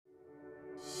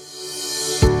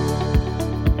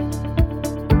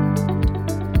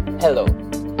Hello,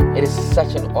 it is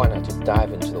such an honor to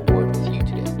dive into the Word with you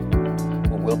today.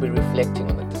 We will be reflecting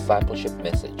on the discipleship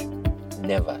message,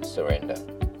 Never Surrender.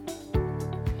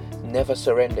 Never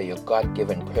surrender your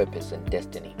God-given purpose and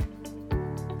destiny.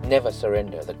 Never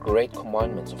surrender the great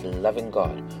commandments of loving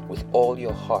God with all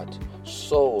your heart,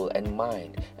 soul, and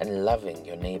mind, and loving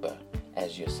your neighbor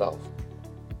as yourself.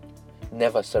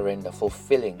 Never surrender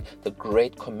fulfilling the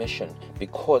Great Commission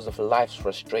because of life's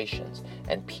frustrations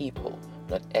and people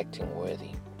not acting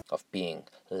worthy of being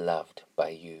loved by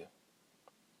you.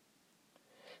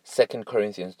 2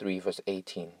 Corinthians 3 verse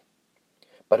 18.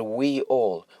 But we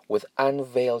all, with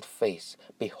unveiled face,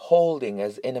 beholding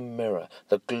as in a mirror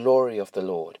the glory of the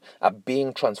Lord, are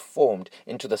being transformed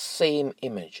into the same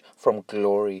image from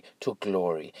glory to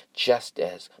glory, just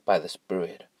as by the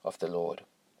Spirit of the Lord.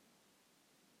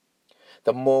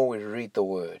 The more we read the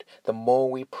Word, the more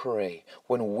we pray,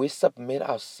 when we submit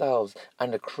ourselves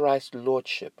under Christ's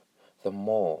Lordship, the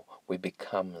more we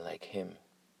become like Him.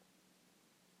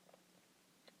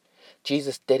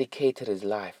 Jesus dedicated His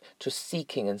life to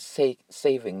seeking and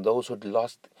saving those who'd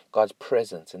lost God's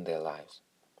presence in their lives.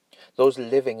 Those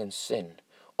living in sin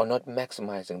or not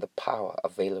maximizing the power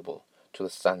available to the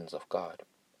sons of God.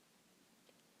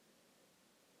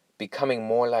 Becoming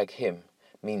more like Him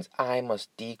means I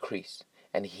must decrease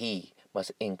and He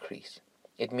must increase.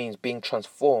 It means being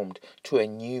transformed to a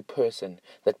new person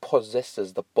that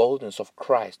possesses the boldness of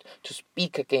Christ to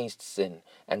speak against sin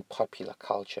and popular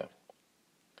culture.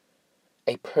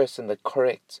 A person that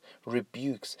corrects,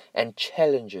 rebukes, and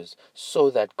challenges so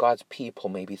that God's people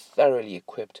may be thoroughly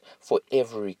equipped for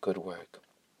every good work.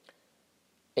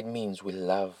 It means we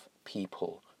love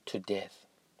people to death.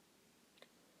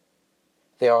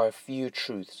 There are a few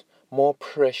truths more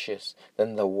precious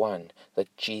than the one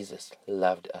that Jesus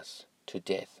loved us to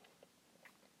death.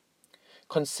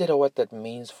 Consider what that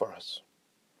means for us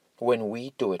when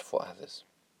we do it for others.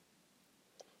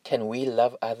 Can we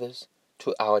love others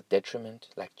to our detriment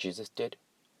like Jesus did?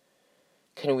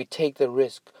 Can we take the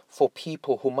risk for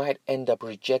people who might end up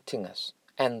rejecting us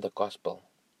and the gospel?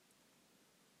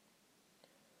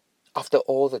 After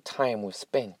all the time we've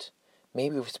spent,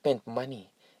 maybe we've spent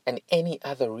money and any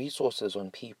other resources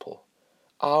on people,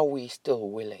 are we still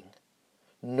willing,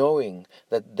 knowing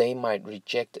that they might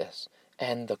reject us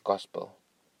and the gospel,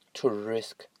 to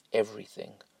risk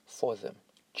everything for them,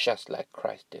 just like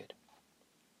Christ did?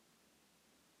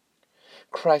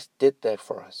 Christ did that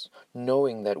for us,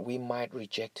 knowing that we might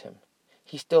reject Him.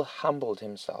 He still humbled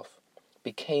Himself,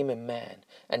 became a man,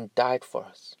 and died for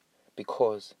us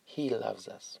because He loves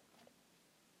us.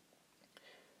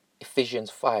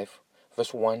 Ephesians 5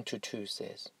 verse 1 to 2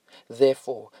 says,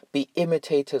 Therefore, be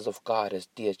imitators of God as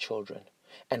dear children,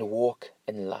 and walk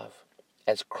in love,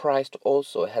 as Christ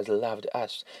also has loved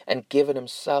us and given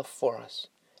Himself for us,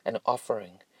 an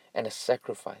offering and a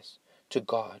sacrifice to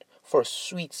God for a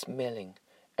sweet-smelling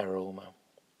aroma.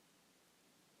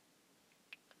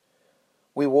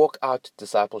 We walk out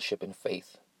discipleship in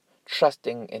faith,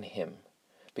 trusting in Him,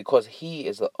 because He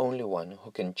is the only one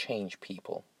who can change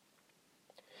people.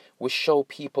 We show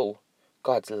people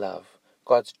God's love,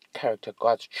 God's character,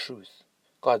 God's truth,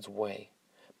 God's way,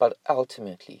 but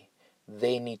ultimately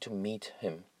they need to meet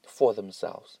Him for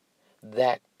themselves.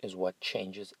 That is what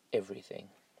changes everything.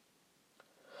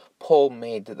 Paul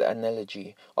made the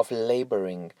analogy of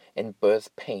laboring in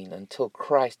birth pain until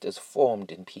Christ is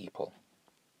formed in people.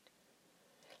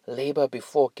 Labor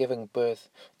before giving birth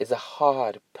is a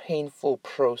hard, painful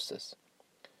process,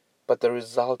 but the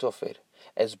result of it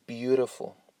is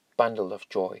beautiful bundle of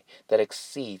joy that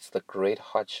exceeds the great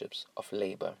hardships of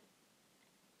labor.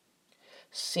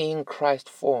 Seeing Christ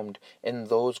formed in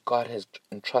those God has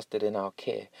entrusted in our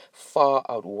care far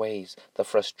outweighs the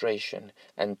frustration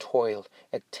and toil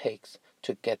it takes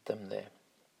to get them there.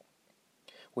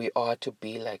 We are to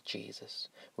be like Jesus.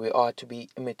 We are to be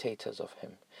imitators of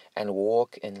Him and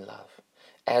walk in love.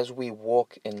 As we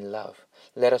walk in love,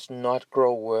 let us not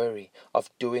grow weary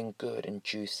of doing good in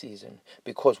due season,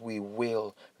 because we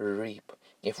will reap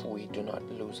if we do not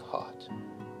lose heart.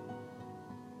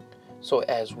 So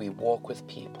as we walk with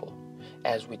people,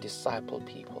 as we disciple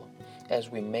people, as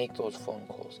we make those phone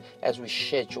calls, as we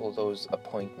schedule those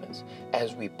appointments,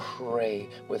 as we pray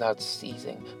without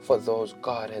ceasing for those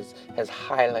God has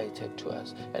highlighted to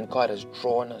us and God has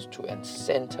drawn us to and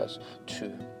sent us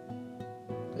to,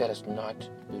 let us not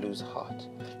lose heart.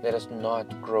 Let us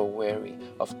not grow weary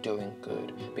of doing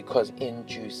good, because in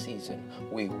due season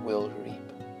we will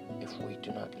reap if we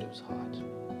do not lose heart.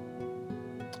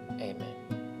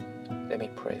 Amen. Let me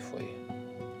pray for you.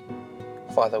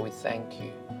 Father, we thank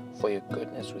you for your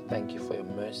goodness. We thank you for your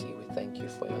mercy. We thank you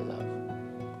for your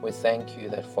love. We thank you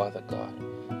that, Father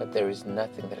God, that there is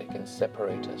nothing that can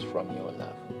separate us from your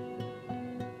love.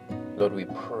 Lord, we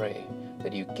pray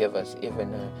that you give us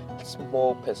even a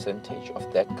small percentage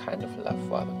of that kind of love,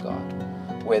 Father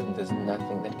God, where there's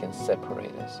nothing that can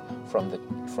separate us from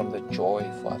the joy,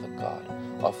 Father God,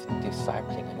 of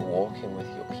discipling and walking with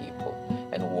your people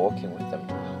and walking with them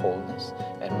to wholeness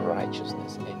and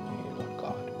righteousness in you, Lord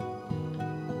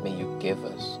God. May you give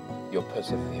us your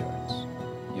perseverance,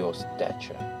 your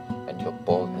stature, and your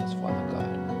boldness, Father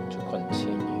God, to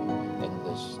continue in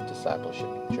this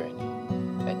discipleship journey.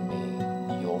 And may